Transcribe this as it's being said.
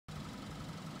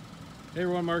Hey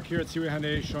everyone, Mark here at Seaway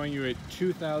Hyundai showing you a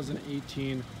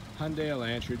 2018 Hyundai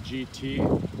Elantra GT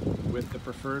with the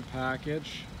preferred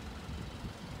package.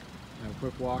 Now a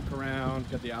quick walk around,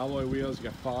 got the alloy wheels, you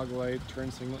got fog light, turn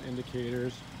signal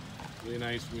indicators, really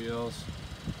nice wheels.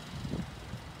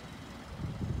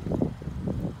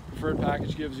 Preferred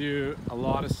package gives you a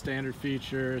lot of standard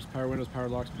features: power windows, power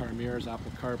locks, power mirrors,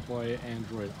 Apple CarPlay,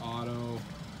 Android Auto.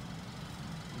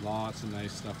 Lots of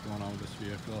nice stuff going on with this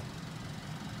vehicle.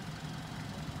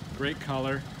 Great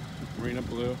color, marina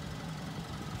blue.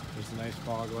 There's the nice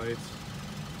fog lights.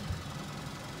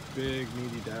 Big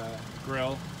meaty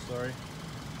grill, sorry.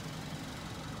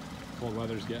 Cold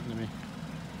weather's getting to me.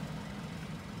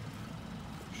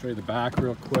 Show you the back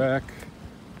real quick.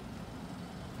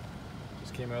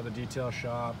 Just came out of the detail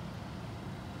shop.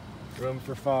 Room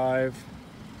for 5.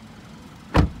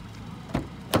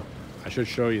 I should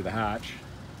show you the hatch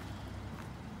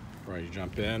before you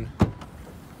jump in.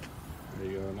 There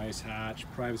you go, nice hatch,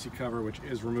 privacy cover, which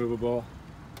is removable.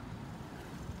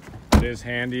 It is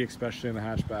handy, especially in the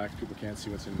hatchback. People can't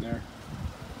see what's in there.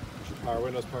 There's your power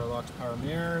windows, power locks, power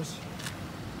mirrors,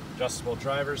 adjustable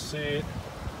driver's seat.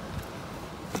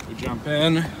 We jump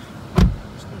in.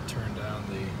 Just gonna turn down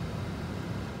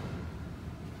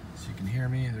so you can hear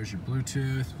me. There's your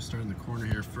Bluetooth. We'll start in the corner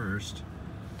here first.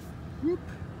 Whoop.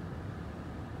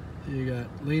 You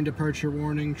got lane departure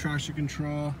warning, traction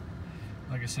control.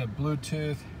 Like I said,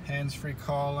 Bluetooth, hands-free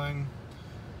calling,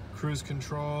 cruise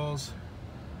controls,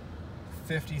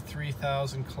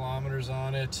 53,000 kilometers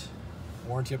on it,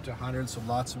 warranty up to 100, so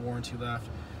lots of warranty left.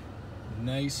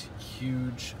 Nice,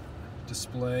 huge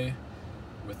display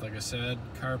with, like I said,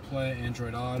 CarPlay,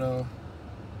 Android Auto,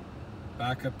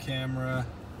 backup camera.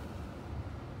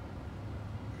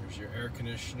 There's your air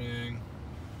conditioning,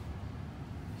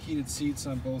 heated seats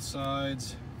on both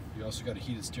sides. You also got a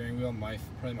heated steering wheel,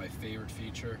 probably my favorite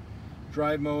feature.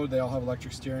 Drive mode, they all have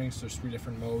electric steering, so there's 3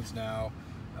 different modes now.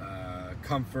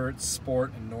 Comfort,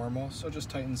 sport, and normal. So it just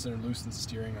tightens and loosens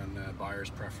steering on buyer's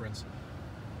preference.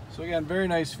 So again, very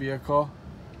nice vehicle.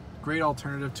 Great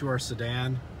alternative to our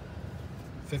sedan.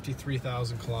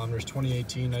 53,000 kilometers,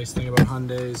 2018. Nice thing about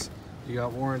Hyundais, you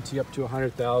got warranty up to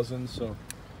 100,000, so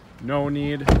no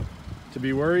need to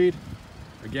be worried.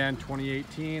 Again,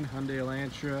 2018 Hyundai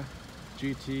Elantra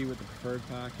GT with the preferred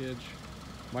package.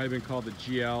 Might have been called the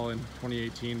GL in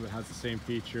 2018, but has the same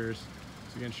features.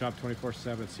 So again, shop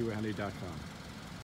 24/7 at seawayhyundai.com.